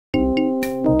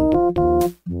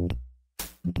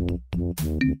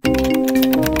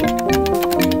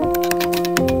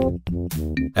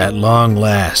At long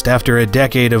last, after a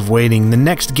decade of waiting, the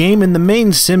next game in the main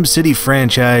SimCity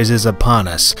franchise is upon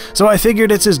us, so I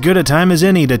figured it's as good a time as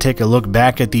any to take a look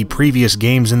back at the previous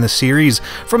games in the series,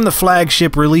 from the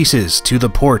flagship releases, to the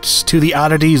ports, to the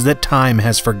oddities that time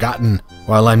has forgotten.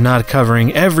 While I'm not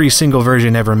covering every single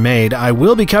version ever made, I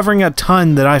will be covering a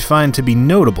ton that I find to be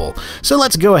notable, so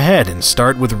let's go ahead and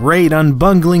start with Raid on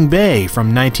Bungling Bay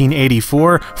from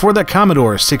 1984 for the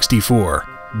Commodore 64.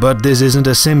 But this isn't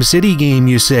a SimCity game,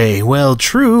 you say? Well,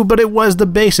 true, but it was the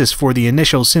basis for the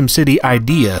initial SimCity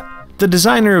idea. The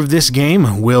designer of this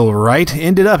game, Will Wright,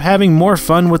 ended up having more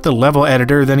fun with the level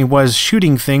editor than he was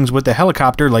shooting things with the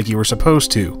helicopter like you were supposed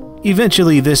to.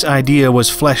 Eventually, this idea was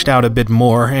fleshed out a bit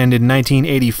more, and in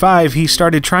 1985 he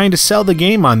started trying to sell the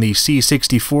game on the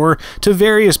C64 to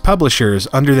various publishers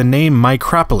under the name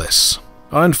Micropolis.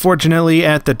 Unfortunately,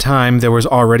 at the time, there was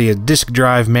already a disk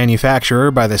drive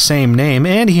manufacturer by the same name,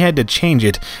 and he had to change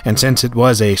it, and since it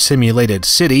was a simulated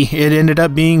city, it ended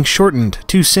up being shortened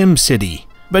to SimCity.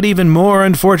 But even more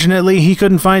unfortunately, he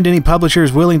couldn't find any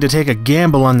publishers willing to take a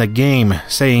gamble on the game,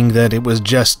 saying that it was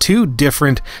just too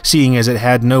different, seeing as it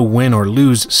had no win or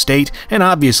lose state, and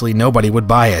obviously nobody would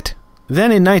buy it.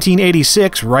 Then in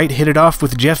 1986, Wright hit it off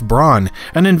with Jeff Braun,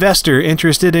 an investor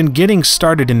interested in getting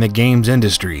started in the games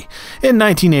industry. In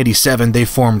 1987, they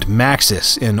formed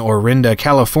Maxis in Orinda,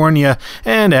 California,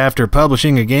 and after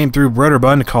publishing a game through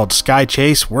Broderbund called Sky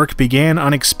Chase, work began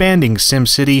on expanding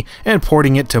SimCity and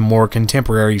porting it to more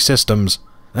contemporary systems.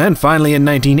 And finally in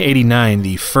 1989,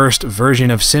 the first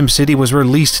version of SimCity was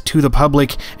released to the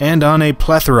public and on a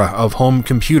plethora of home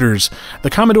computers. The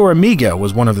Commodore Amiga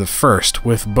was one of the first,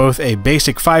 with both a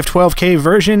basic 512K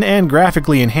version and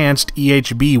graphically enhanced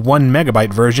EHB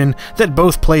 1MB version that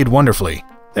both played wonderfully.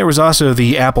 There was also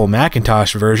the Apple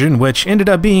Macintosh version, which ended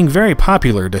up being very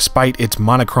popular despite its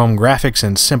monochrome graphics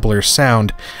and simpler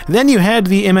sound. Then you had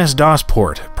the MS-DOS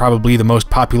port, probably the most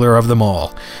popular of them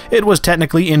all. It was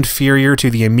technically inferior to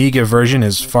the Amiga version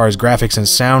as far as graphics and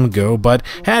sound go, but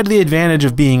had the advantage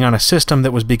of being on a system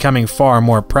that was becoming far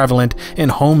more prevalent in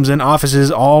homes and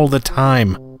offices all the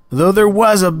time. Though there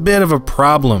was a bit of a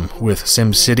problem with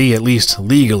SimCity, at least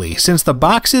legally, since the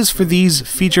boxes for these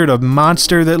featured a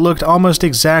monster that looked almost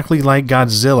exactly like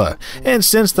Godzilla, and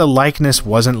since the likeness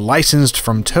wasn't licensed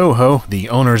from Toho, the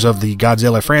owners of the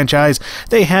Godzilla franchise,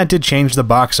 they had to change the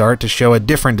box art to show a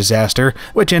different disaster,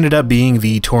 which ended up being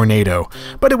the tornado.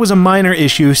 But it was a minor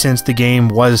issue since the game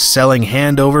was selling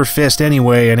hand over fist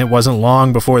anyway, and it wasn't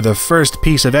long before the first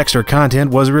piece of extra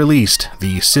content was released,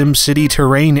 the SimCity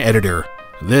Terrain Editor.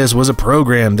 This was a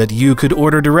program that you could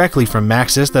order directly from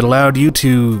Maxis that allowed you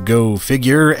to, go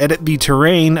figure, edit the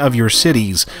terrain of your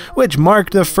cities, which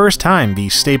marked the first time the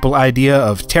staple idea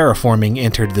of terraforming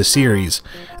entered the series.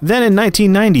 Then in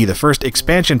 1990, the first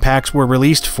expansion packs were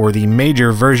released for the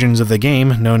major versions of the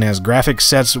game, known as Graphics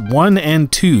Sets 1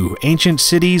 and 2, Ancient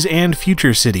Cities and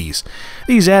Future Cities.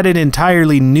 These added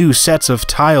entirely new sets of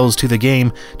tiles to the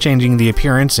game, changing the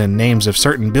appearance and names of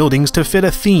certain buildings to fit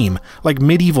a theme, like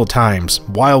medieval times,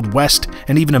 Wild West,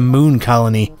 and even a moon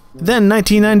colony. Then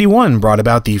 1991 brought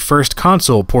about the first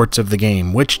console ports of the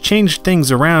game, which changed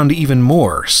things around even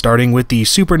more, starting with the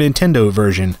Super Nintendo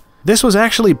version. This was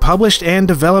actually published and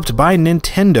developed by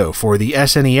Nintendo for the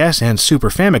SNES and Super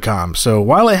Famicom, so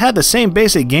while it had the same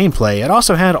basic gameplay, it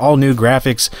also had all new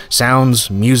graphics,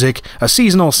 sounds, music, a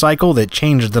seasonal cycle that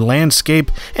changed the landscape,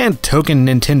 and token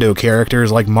Nintendo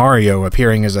characters like Mario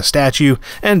appearing as a statue,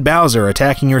 and Bowser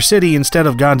attacking your city instead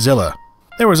of Godzilla.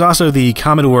 There was also the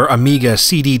Commodore Amiga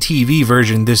CD-TV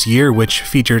version this year, which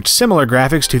featured similar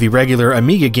graphics to the regular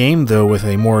Amiga game, though with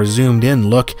a more zoomed-in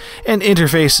look, and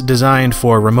interface designed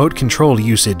for remote control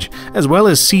usage, as well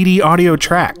as CD audio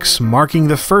tracks, marking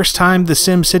the first time the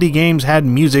SimCity games had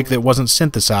music that wasn't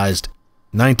synthesized.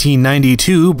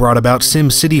 1992 brought about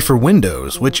SimCity for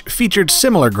Windows, which featured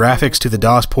similar graphics to the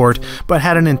DOS port, but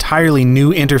had an entirely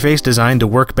new interface designed to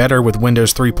work better with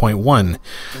Windows 3.1.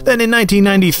 Then in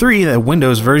 1993, the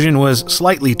Windows version was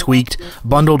slightly tweaked,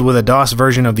 bundled with a DOS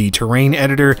version of the Terrain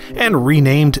Editor, and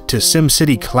renamed to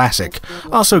SimCity Classic,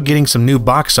 also getting some new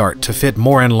box art to fit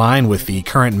more in line with the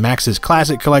current Maxis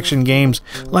Classic Collection games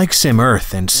like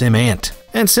SimEarth and SimAnt.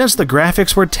 And since the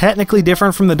graphics were technically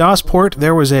different from the DOS port,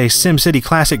 there was a SimCity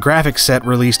Classic graphics set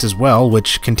released as well,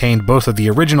 which contained both of the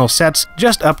original sets,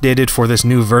 just updated for this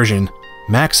new version.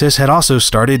 Maxis had also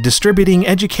started distributing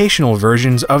educational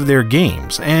versions of their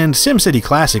games, and SimCity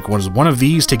Classic was one of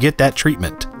these to get that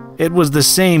treatment. It was the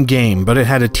same game, but it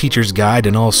had a teacher's guide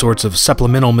and all sorts of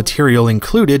supplemental material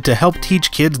included to help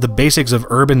teach kids the basics of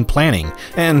urban planning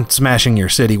and smashing your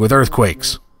city with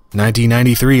earthquakes.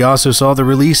 1993 also saw the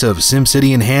release of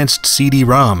SimCity Enhanced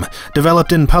CD-ROM,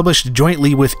 developed and published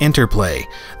jointly with Interplay.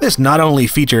 This not only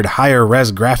featured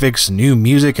higher-res graphics, new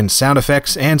music and sound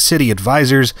effects, and city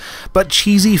advisors, but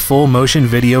cheesy full-motion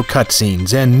video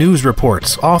cutscenes and news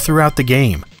reports all throughout the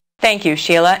game. Thank you,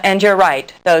 Sheila, and you're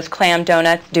right. Those clam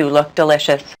donuts do look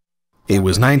delicious. It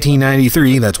was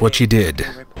 1993, that's what she did.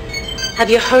 Have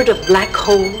you heard of black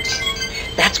holes?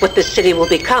 That's what this city will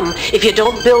become if you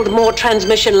don't build more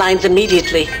transmission lines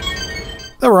immediately.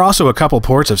 There were also a couple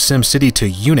ports of SimCity to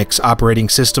Unix operating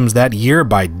systems that year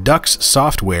by Dux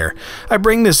Software. I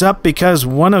bring this up because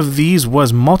one of these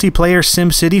was multiplayer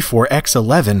SimCity for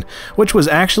X11, which was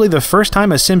actually the first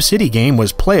time a SimCity game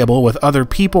was playable with other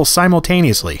people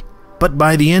simultaneously. But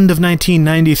by the end of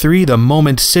 1993, the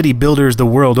moment city builders the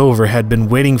world over had been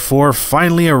waiting for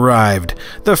finally arrived,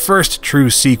 the first true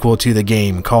sequel to the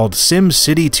game called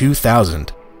SimCity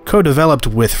 2000. Co-developed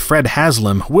with Fred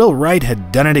Haslam, Will Wright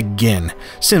had done it again.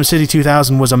 SimCity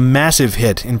 2000 was a massive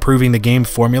hit, improving the game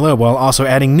formula while also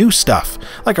adding new stuff,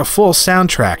 like a full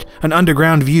soundtrack, an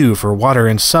underground view for water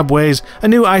and subways, a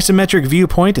new isometric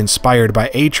viewpoint inspired by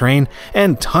A-Train,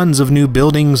 and tons of new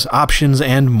buildings, options,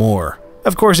 and more.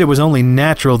 Of course, it was only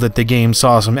natural that the game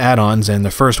saw some add-ons, and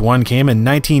the first one came in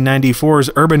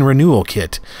 1994's Urban Renewal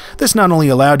Kit. This not only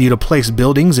allowed you to place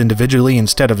buildings individually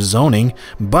instead of zoning,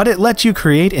 but it lets you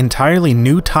create entirely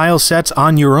new tile sets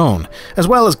on your own, as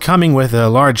well as coming with a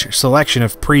large selection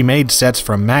of pre-made sets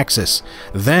from Maxis.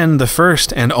 Then the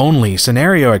first and only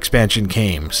Scenario expansion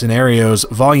came, Scenarios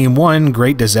Volume 1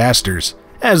 Great Disasters.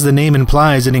 As the name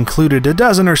implies, it included a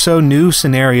dozen or so new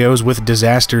scenarios with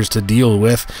disasters to deal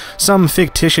with, some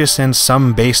fictitious and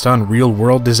some based on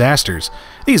real-world disasters.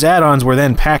 These add-ons were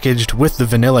then packaged with the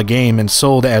vanilla game and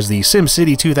sold as the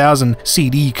SimCity 2000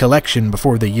 CD collection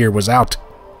before the year was out.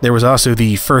 There was also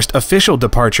the first official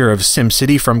departure of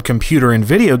SimCity from computer and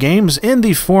video games in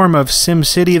the form of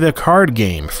SimCity the card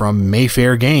game from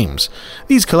Mayfair Games.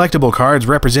 These collectible cards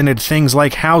represented things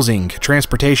like housing,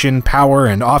 transportation, power,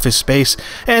 and office space,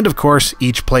 and of course,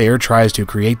 each player tries to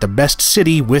create the best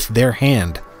city with their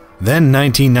hand. Then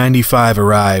 1995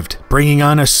 arrived, bringing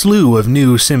on a slew of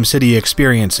new SimCity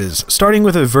experiences, starting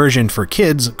with a version for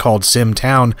kids called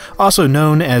SimTown, also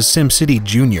known as SimCity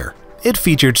Junior. It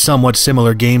featured somewhat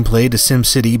similar gameplay to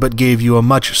SimCity but gave you a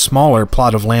much smaller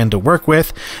plot of land to work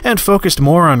with, and focused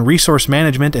more on resource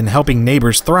management and helping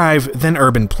neighbors thrive than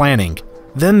urban planning.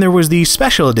 Then there was the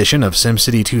special edition of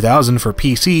SimCity 2000 for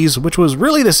PCs, which was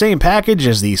really the same package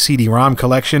as the CD-ROM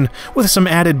collection, with some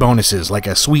added bonuses like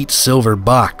a sweet silver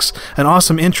box, an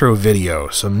awesome intro video,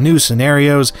 some new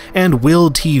scenarios, and Will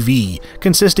TV,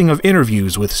 consisting of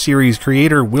interviews with series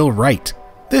creator Will Wright.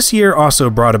 This year also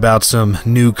brought about some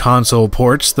new console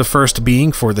ports, the first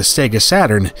being for the Sega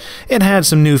Saturn. It had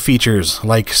some new features,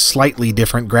 like slightly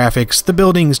different graphics, the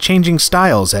buildings changing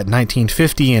styles at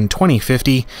 1950 and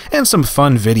 2050, and some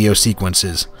fun video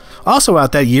sequences. Also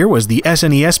out that year was the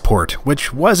SNES port,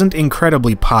 which wasn't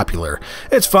incredibly popular.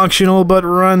 It's functional, but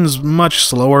runs much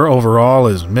slower overall,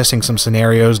 is missing some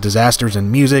scenarios, disasters, and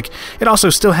music. It also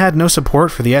still had no support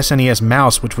for the SNES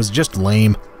mouse, which was just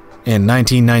lame. In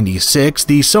 1996,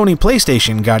 the Sony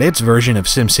PlayStation got its version of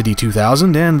SimCity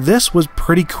 2000, and this was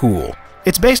pretty cool.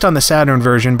 It's based on the Saturn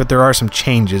version, but there are some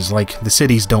changes, like the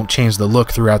cities don't change the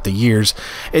look throughout the years.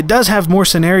 It does have more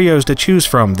scenarios to choose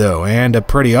from, though, and a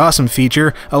pretty awesome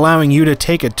feature allowing you to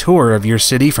take a tour of your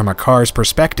city from a car's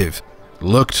perspective.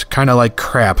 Looked kinda like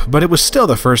crap, but it was still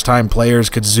the first time players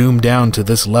could zoom down to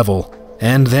this level.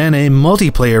 And then a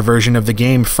multiplayer version of the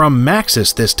game from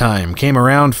Maxis this time came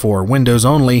around for Windows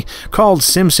only, called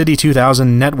SimCity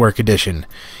 2000 Network Edition.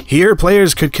 Here,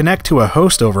 players could connect to a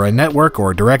host over a network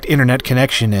or direct internet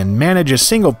connection and manage a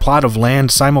single plot of land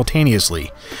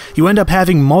simultaneously. You end up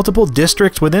having multiple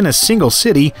districts within a single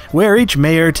city, where each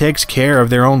mayor takes care of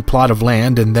their own plot of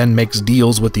land and then makes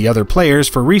deals with the other players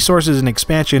for resources and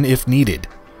expansion if needed.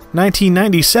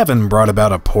 1997 brought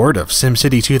about a port of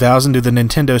SimCity 2000 to the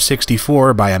Nintendo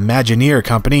 64 by Imagineer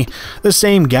Company, the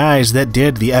same guys that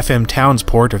did the FM Towns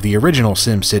port of the original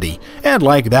SimCity, and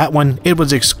like that one, it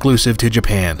was exclusive to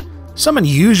Japan. Some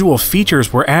unusual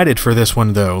features were added for this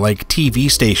one though, like TV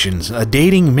stations, a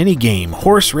dating minigame,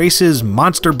 horse races,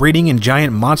 monster breeding and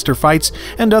giant monster fights,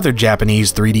 and other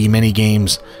Japanese 3D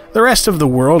minigames. The rest of the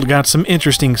world got some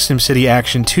interesting SimCity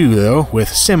action too though, with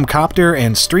SimCopter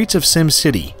and Streets of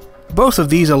SimCity. Both of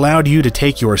these allowed you to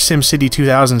take your SimCity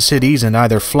 2000 cities and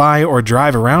either fly or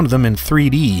drive around them in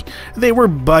 3D. They were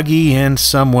buggy and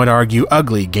some would argue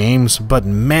ugly games, but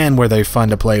man were they fun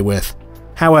to play with.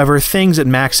 However, things at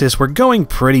Maxis were going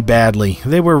pretty badly.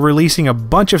 They were releasing a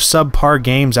bunch of subpar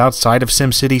games outside of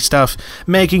SimCity stuff,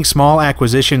 making small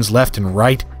acquisitions left and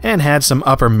right, and had some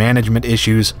upper management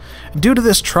issues. Due to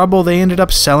this trouble, they ended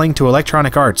up selling to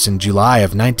Electronic Arts in July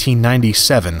of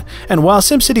 1997, and while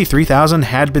SimCity 3000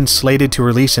 had been slated to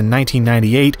release in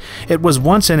 1998, it was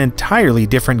once an entirely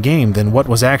different game than what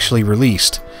was actually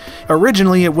released.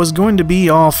 Originally, it was going to be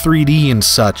all 3D and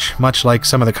such, much like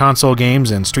some of the console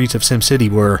games and Streets of SimCity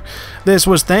were. This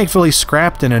was thankfully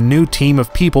scrapped and a new team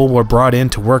of people were brought in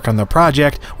to work on the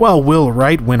project, while Will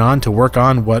Wright went on to work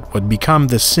on what would become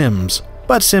The Sims.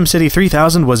 But SimCity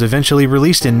 3000 was eventually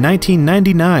released in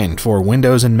 1999 for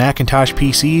Windows and Macintosh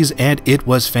PCs, and it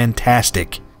was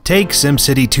fantastic. Take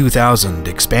SimCity 2000,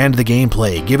 expand the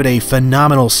gameplay, give it a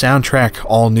phenomenal soundtrack,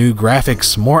 all new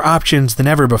graphics, more options than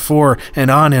ever before, and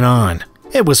on and on.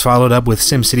 It was followed up with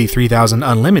SimCity 3000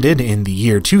 Unlimited in the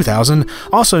year 2000,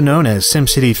 also known as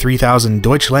SimCity 3000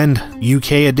 Deutschland,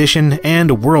 UK Edition,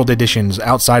 and World Editions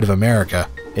outside of America.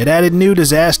 It added new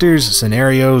disasters,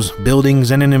 scenarios, buildings,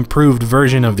 and an improved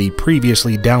version of the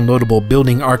previously downloadable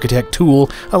Building Architect tool,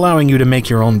 allowing you to make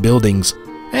your own buildings.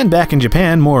 And back in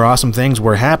Japan, more awesome things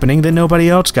were happening that nobody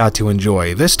else got to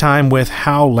enjoy, this time with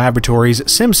HAL Laboratories'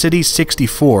 SimCity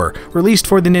 64, released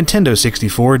for the Nintendo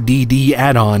 64 DD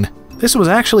add-on. This was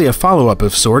actually a follow-up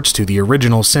of sorts to the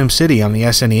original SimCity on the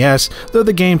SNES, though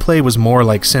the gameplay was more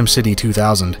like SimCity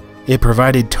 2000. It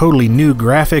provided totally new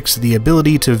graphics, the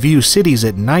ability to view cities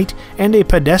at night, and a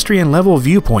pedestrian-level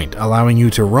viewpoint, allowing you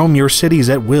to roam your cities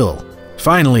at will.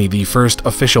 Finally, the first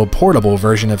official portable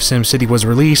version of SimCity was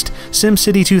released,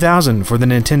 SimCity 2000 for the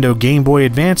Nintendo Game Boy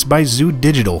Advance by Zoo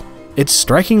Digital. It's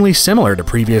strikingly similar to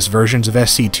previous versions of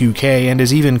SC2K and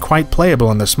is even quite playable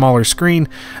on the smaller screen,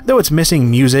 though it's missing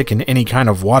music and any kind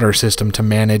of water system to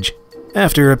manage.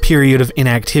 After a period of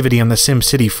inactivity on the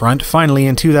SimCity front, finally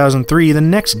in 2003 the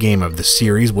next game of the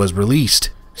series was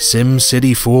released,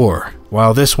 SimCity 4.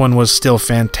 While this one was still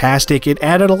fantastic, it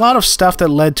added a lot of stuff that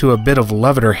led to a bit of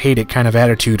love it or hate it kind of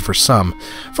attitude for some.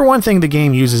 For one thing, the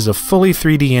game uses a fully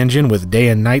 3D engine with day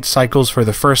and night cycles for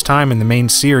the first time in the main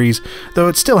series, though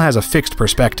it still has a fixed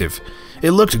perspective.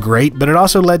 It looked great, but it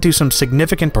also led to some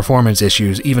significant performance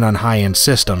issues even on high-end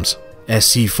systems.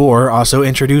 SC4 also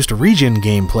introduced region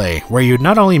gameplay, where you'd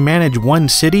not only manage one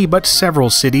city but several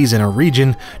cities in a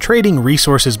region, trading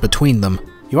resources between them.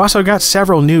 You also got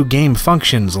several new game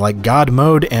functions like God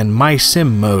Mode and My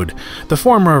Sim Mode, the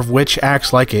former of which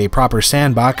acts like a proper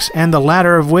sandbox, and the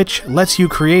latter of which lets you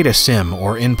create a sim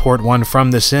or import one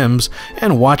from The Sims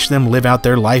and watch them live out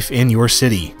their life in your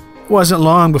city. It wasn't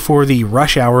long before the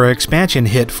Rush Hour expansion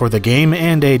hit for the game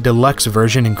and a deluxe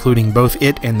version including both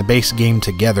it and the base game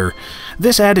together.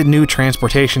 This added new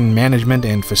transportation management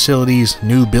and facilities,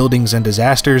 new buildings and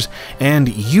disasters, and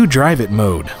You Drive It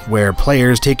mode, where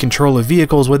players take control of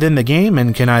vehicles within the game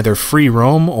and can either free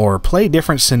roam or play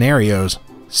different scenarios.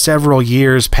 Several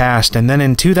years passed, and then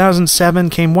in 2007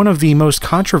 came one of the most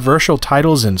controversial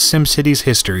titles in SimCity's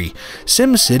history,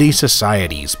 SimCity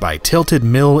Societies by Tilted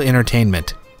Mill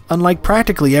Entertainment. Unlike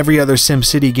practically every other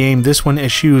SimCity game, this one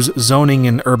eschews zoning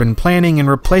and urban planning and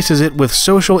replaces it with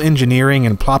social engineering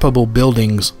and ploppable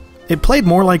buildings. It played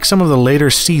more like some of the later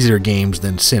Caesar games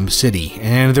than SimCity,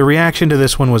 and the reaction to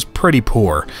this one was pretty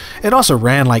poor. It also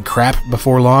ran like crap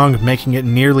before long, making it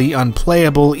nearly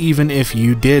unplayable even if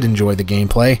you did enjoy the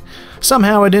gameplay.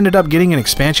 Somehow it ended up getting an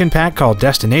expansion pack called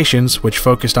Destinations, which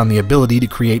focused on the ability to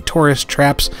create tourist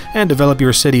traps and develop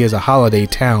your city as a holiday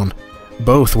town.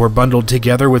 Both were bundled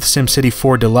together with SimCity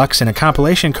 4 Deluxe in a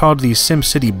compilation called the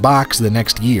SimCity Box the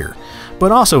next year.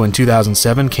 But also in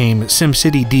 2007 came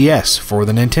SimCity DS for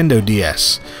the Nintendo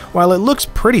DS. While it looks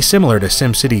pretty similar to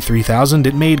SimCity 3000,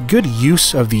 it made good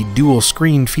use of the dual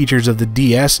screen features of the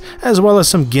DS, as well as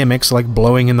some gimmicks like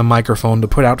blowing in the microphone to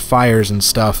put out fires and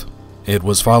stuff. It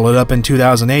was followed up in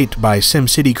 2008 by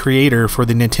SimCity Creator for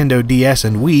the Nintendo DS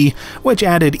and Wii, which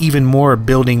added even more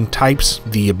building types,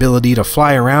 the ability to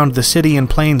fly around the city in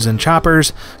planes and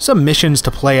choppers, some missions to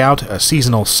play out, a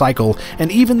seasonal cycle,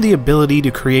 and even the ability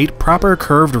to create proper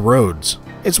curved roads.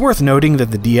 It's worth noting that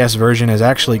the DS version is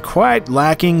actually quite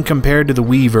lacking compared to the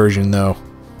Wii version though.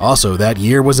 Also, that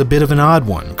year was a bit of an odd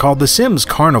one, called The Sims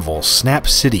Carnival Snap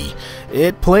City.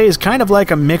 It plays kind of like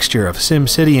a mixture of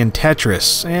SimCity and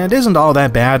Tetris, and isn't all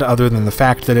that bad other than the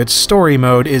fact that its story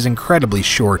mode is incredibly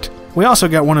short. We also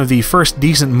got one of the first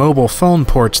decent mobile phone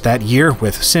ports that year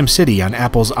with SimCity on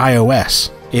Apple's iOS.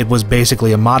 It was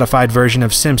basically a modified version of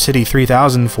SimCity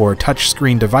 3000 for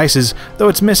touchscreen devices, though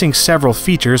it's missing several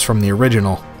features from the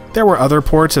original. There were other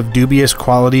ports of dubious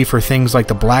quality for things like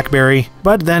the BlackBerry,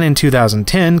 but then in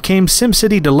 2010 came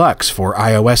SimCity Deluxe for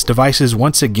iOS devices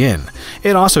once again.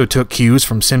 It also took cues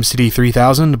from SimCity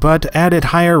 3000, but added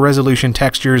higher resolution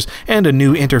textures and a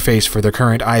new interface for the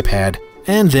current iPad.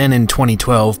 And then in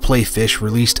 2012, Playfish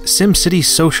released SimCity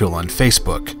Social on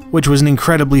Facebook, which was an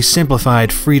incredibly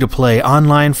simplified free-to-play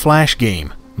online flash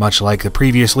game. Much like the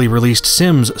previously released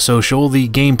Sims Social, the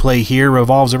gameplay here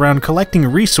revolves around collecting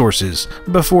resources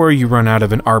before you run out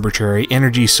of an arbitrary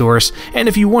energy source, and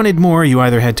if you wanted more, you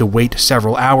either had to wait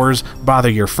several hours, bother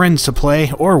your friends to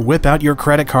play, or whip out your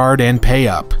credit card and pay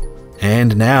up.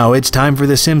 And now it's time for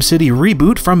the SimCity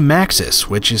reboot from Maxis,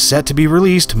 which is set to be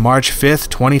released March 5th,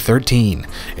 2013.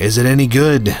 Is it any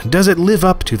good? Does it live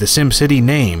up to the SimCity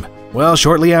name? Well,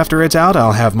 shortly after it's out,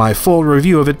 I'll have my full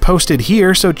review of it posted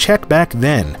here, so check back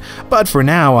then. But for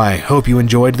now, I hope you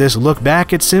enjoyed this look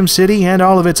back at SimCity and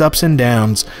all of its ups and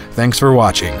downs. Thanks for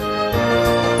watching.